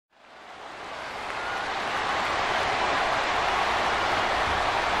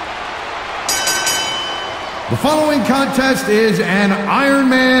The following contest is an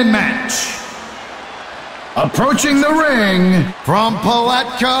Ironman match. Approaching the ring from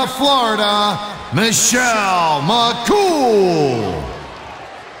Palatka, Florida, McCool.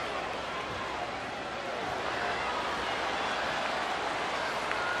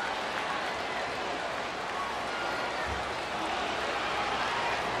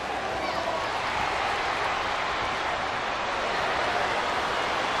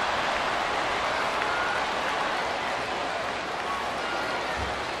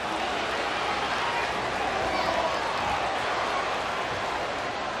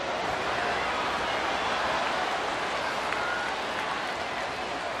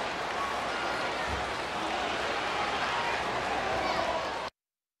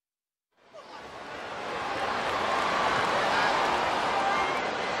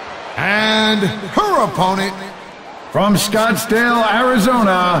 And her opponent, from Scottsdale,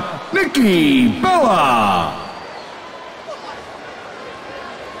 Arizona, Nikki Bella.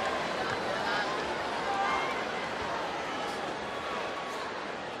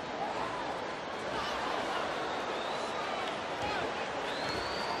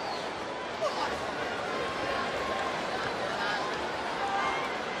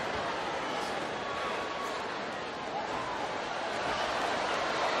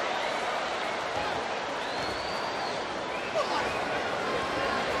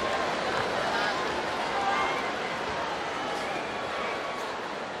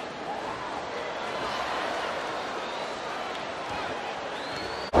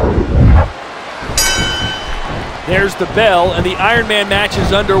 There's the bell, and the Ironman match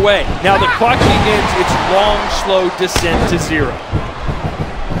is underway. Now the clock begins its long, slow descent to zero.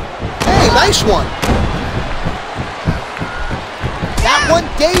 Hey, nice one. That one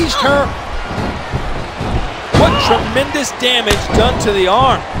dazed her. What tremendous damage done to the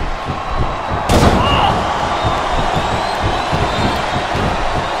arm.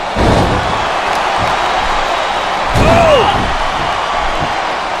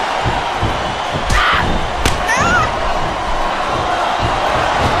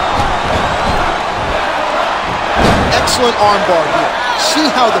 Excellent armbar here. See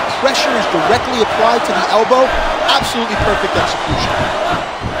how the pressure is directly applied to the elbow? Absolutely perfect execution.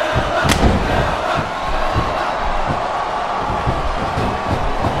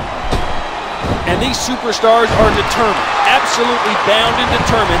 And these superstars are determined, absolutely bound and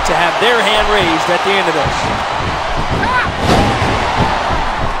determined to have their hand raised at the end of this.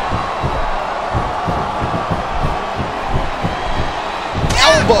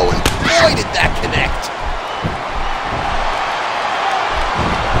 Elbow, and boy did that connect.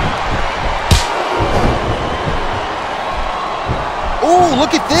 Ooh,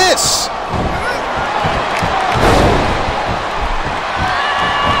 look at this!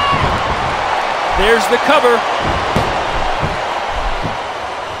 There's the cover.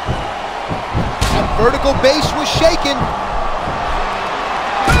 That vertical base was shaken.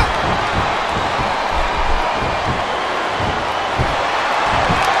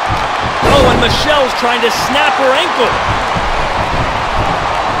 Oh, and Michelle's trying to snap her ankle.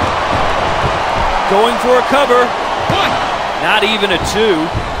 Going for a cover. Not even a two.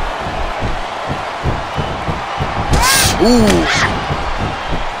 Ooh.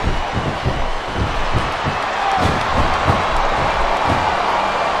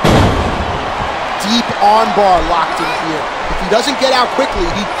 Deep armbar locked in here. If he doesn't get out quickly,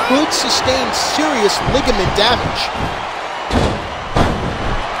 he could sustain serious ligament damage.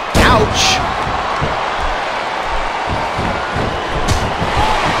 Ouch.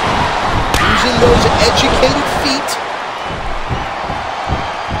 Using those educated feet.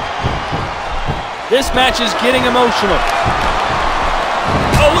 This match is getting emotional.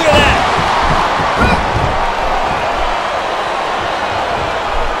 Oh, look at that!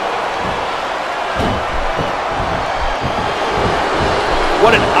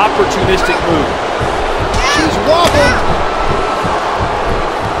 What an opportunistic move. She's wobbled.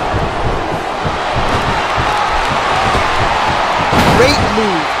 Great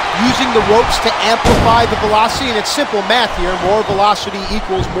move. Using the ropes to amplify the velocity, and it's simple math here. More velocity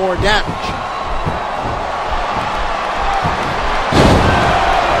equals more damage.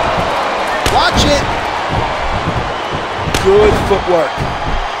 Watch it. Good footwork.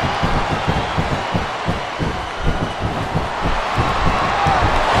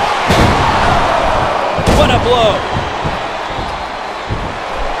 What a blow.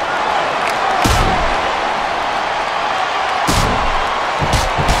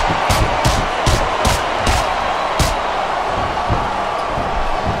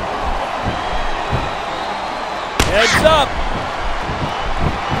 Heads up.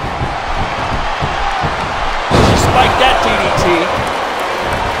 like that DDT.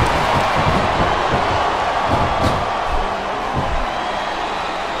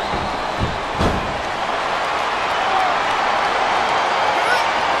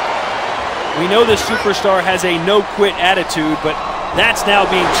 We know this superstar has a no-quit attitude, but that's now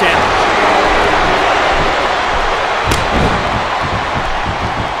being challenged.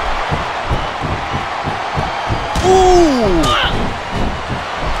 Ooh!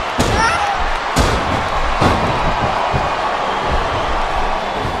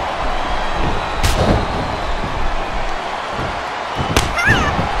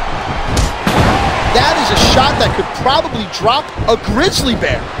 That is a shot that could probably drop a grizzly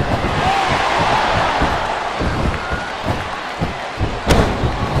bear.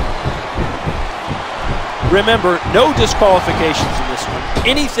 Remember, no disqualifications in this one.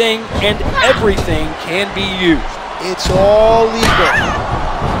 Anything and everything can be used. It's all legal.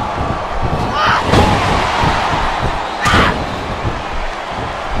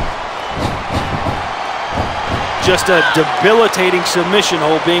 Just a debilitating submission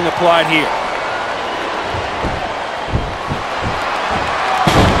hold being applied here.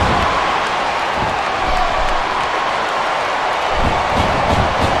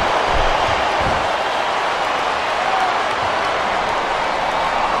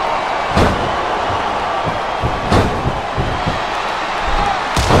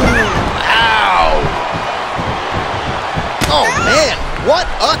 Oh man, what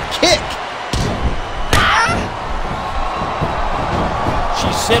a kick!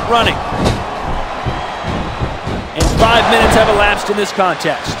 She's sent running. And 5 minutes have elapsed in this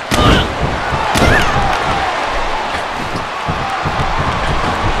contest.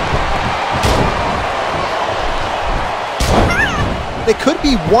 It could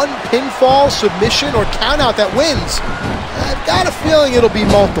be one pinfall, submission, or countout that wins. I've got a feeling it'll be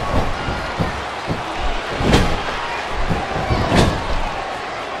multiple.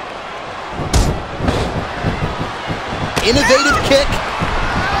 Innovative kick.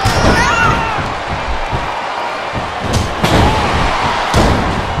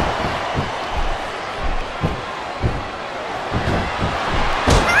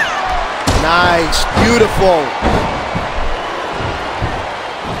 Nice, beautiful.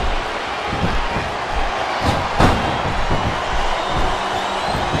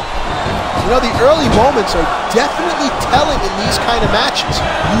 You know, the early moments are definitely telling in these kind of matches.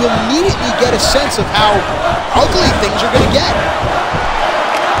 You immediately get a sense of how ugly things are going to get.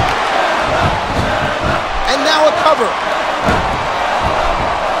 And now a cover.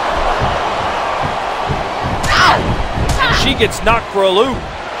 Ow! And she gets knocked for a loop.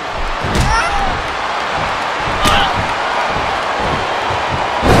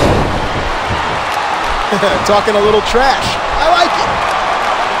 Talking a little trash. I like it.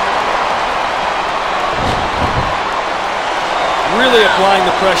 Really applying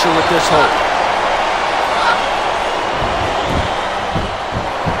the pressure with this hold.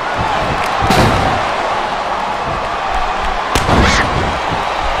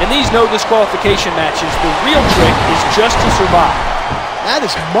 In these no disqualification matches, the real trick is just to survive. That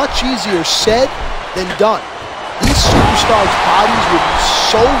is much easier said than done. These superstars' bodies would be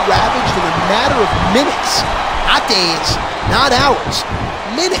so ravaged in a matter of minutes. Not days, not hours,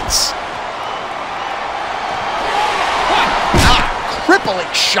 minutes.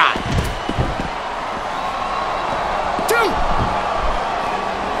 Crippling shot.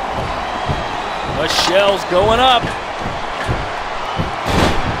 Michelle's going up.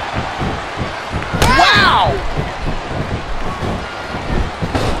 Wow!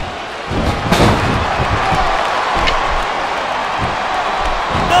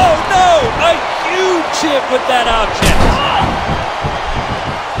 No, a huge hit with that object.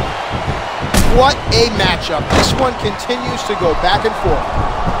 What a matchup. This one continues to go back and forth.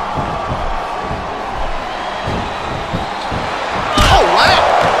 Oh, wow.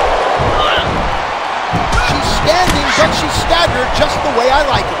 She's standing, but she's staggered just the way I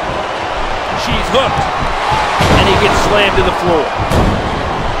like it. She's hooked. And he gets slammed to the floor.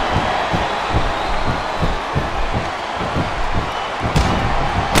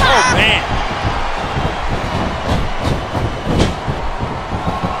 Oh, man.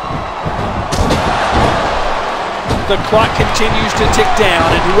 The clock continues to tick down,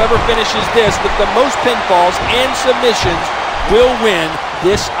 and whoever finishes this with the most pinfalls and submissions will win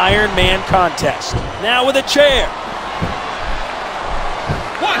this Ironman contest. Now with a chair.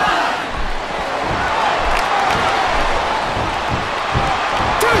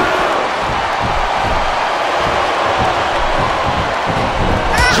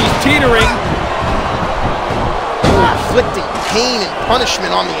 She's teetering. Inflicting pain and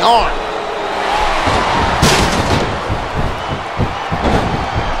punishment on the arm.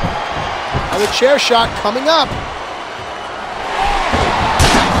 Another chair shot coming up.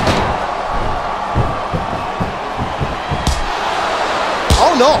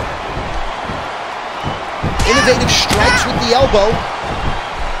 Oh no. Innovative strikes with the elbow.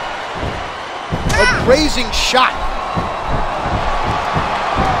 A grazing shot.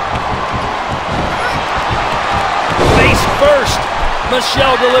 Face first.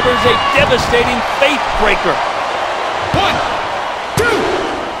 Michelle delivers a devastating faith breaker. 1, 2,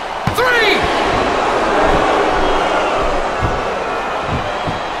 3.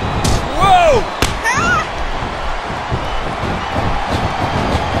 Whoa!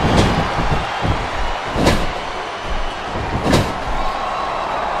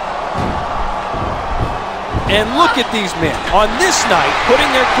 And look at these men on this night putting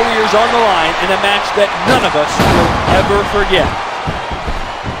their careers on the line in a match that none of us will ever forget.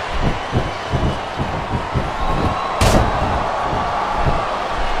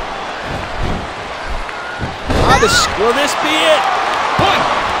 Will this be it? One.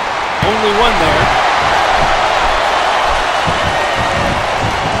 Only one there.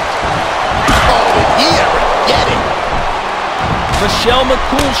 Oh, yeah, get it. Michelle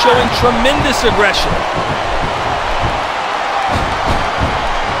McCool showing tremendous aggression.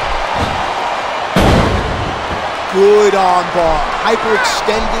 Good arm bar,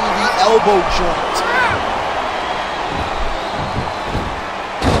 hyperextending the elbow joint.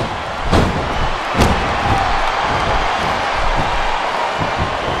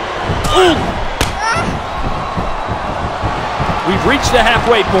 Ooh. We've reached the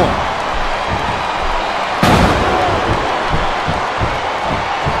halfway point.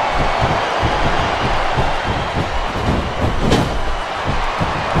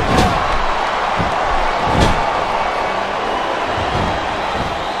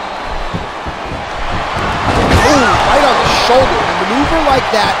 Shoulder. A maneuver like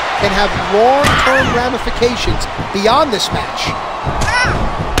that can have long-term ramifications beyond this match.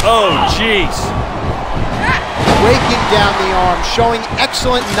 Oh, jeez. Breaking down the arm, showing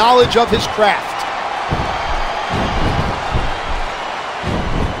excellent knowledge of his craft.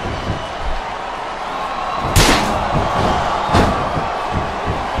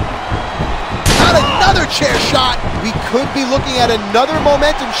 Not another chair shot. We could be looking at another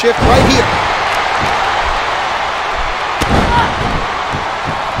momentum shift right here.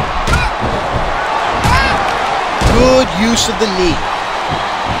 Good use of the knee.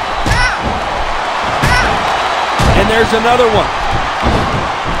 And there's another one.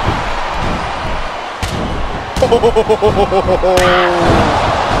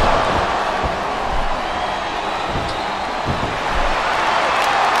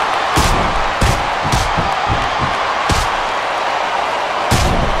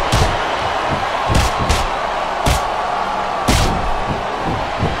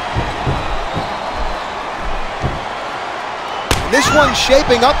 This one's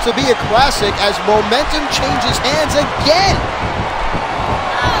shaping up to be a classic as momentum changes hands again.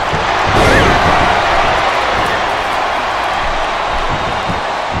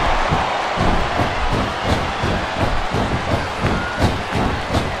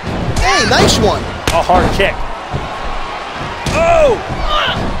 Hey, nice one. A hard kick. Oh!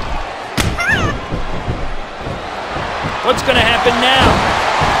 What's going to happen now?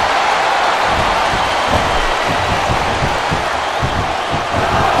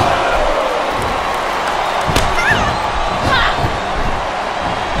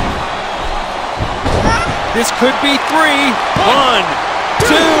 This could be 3. 1, 2,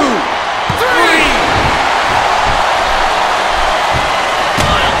 3.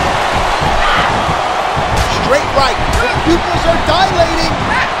 Straight right. The pupils are dilating.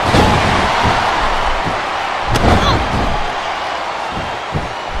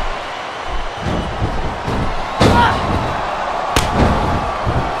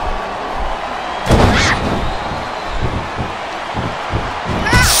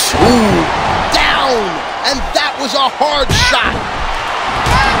 Ooh, down. And that was a hard shot.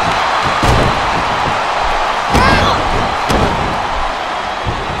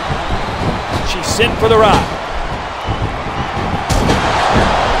 She's sent for the ride.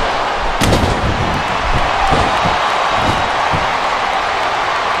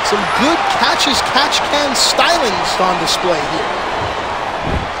 Some good catch-can stylings on display here.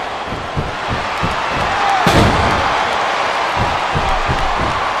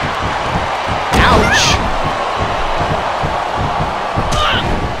 Ouch.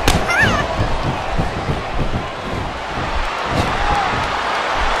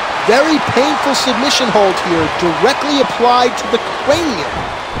 Very painful submission hold here, directly applied to the cranium.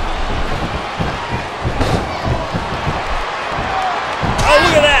 Oh,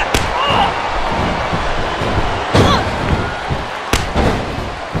 look at that!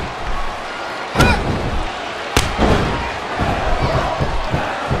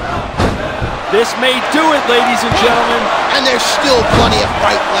 This may do it, ladies and gentlemen. And there's still plenty of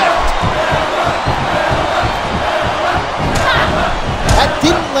fight left. That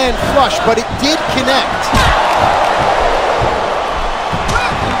didn't land flush, but it did connect.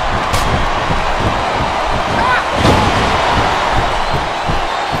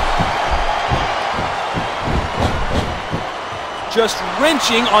 Just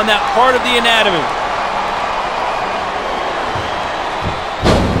wrenching on that part of the anatomy.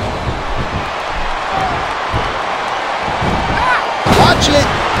 Watch it.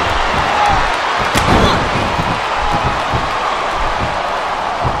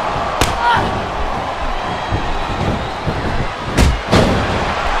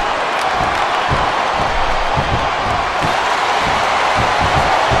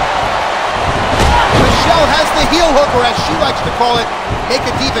 Michelle has the heel hooker, as she likes to call it. Make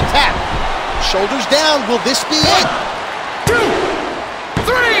a diva tap. Shoulders down. Will this be it? 2,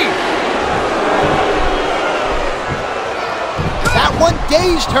 3. That one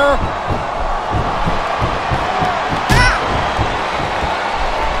dazed her.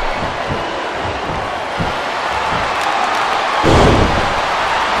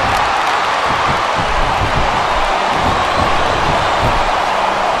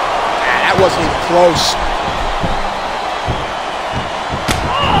 That wasn't even close.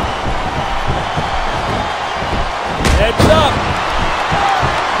 Heads up.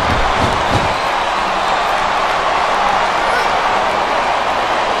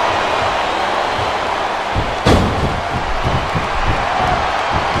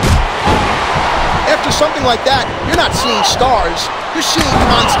 After something like that, you're not seeing stars, you're seeing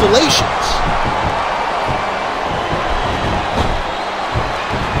constellations.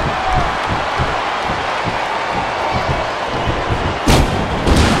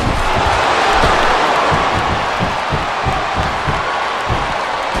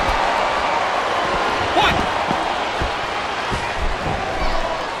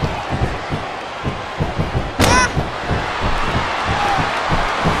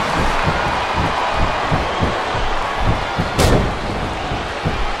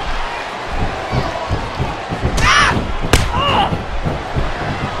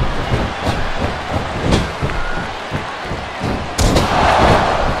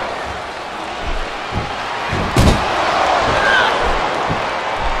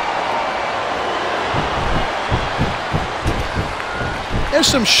 There's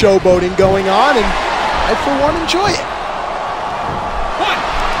some showboating going on, and I, for one, enjoy it. 1,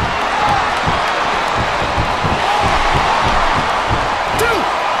 2.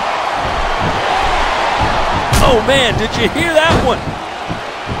 Oh man, did you hear that one?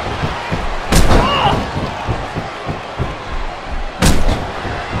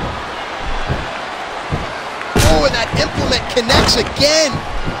 Oh, and that implement connects again.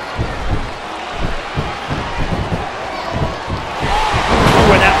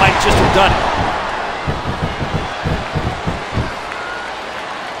 Where that might just have done it.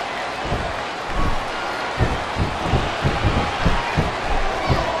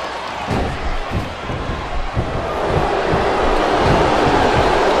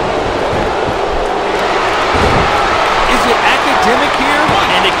 Is it academic here?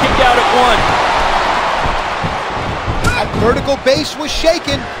 And a kick out at 1. That vertical base was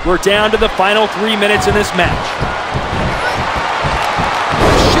shaken. We're down to the final 3 minutes in this match.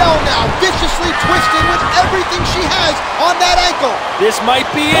 Michelle now viciously twisting with everything she has on that ankle. This might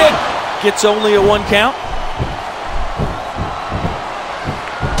be it. Gets only a 1 count.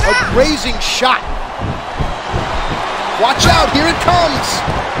 A grazing shot. Watch out, here it comes.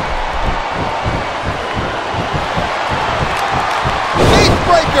 Faith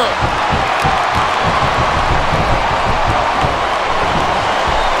breaker.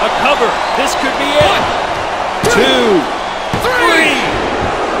 A cover. This could be it. 2, 3.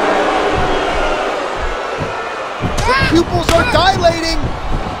 Pupils are dilating.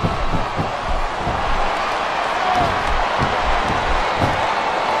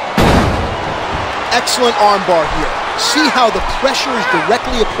 Excellent armbar here. See how the pressure is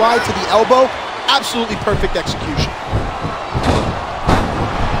directly applied to the elbow? Absolutely perfect execution.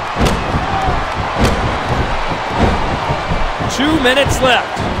 Two minutes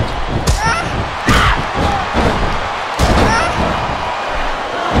left.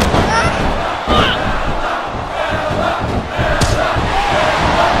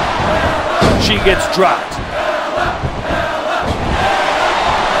 She gets dropped.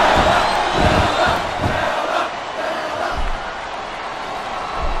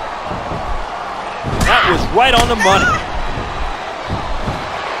 That was right on the money.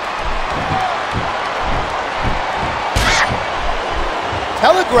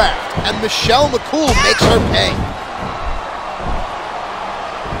 telegraphed, and Michelle McCool makes her pay.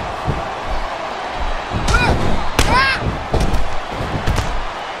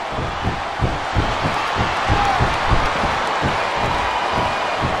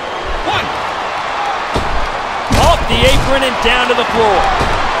 The apron and down to the floor.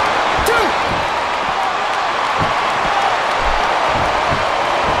 2,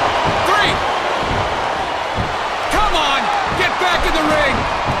 3. Come on, get back in the ring.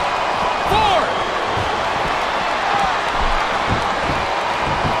 4.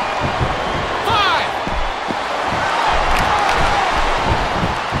 5.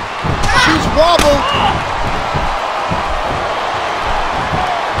 She's wobbled.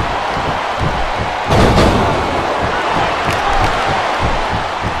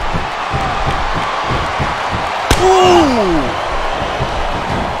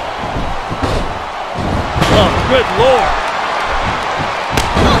 Oh, good Lord.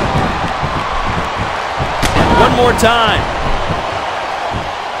 And one more time.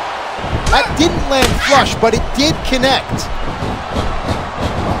 That didn't land flush, but it did connect.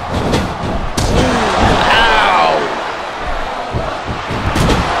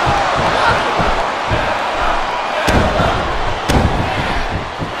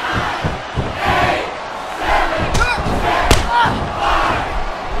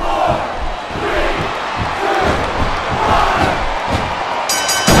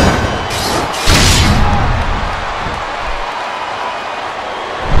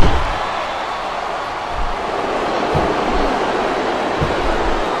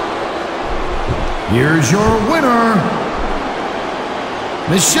 Here's your winner,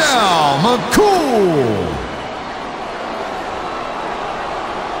 Michelle McCool.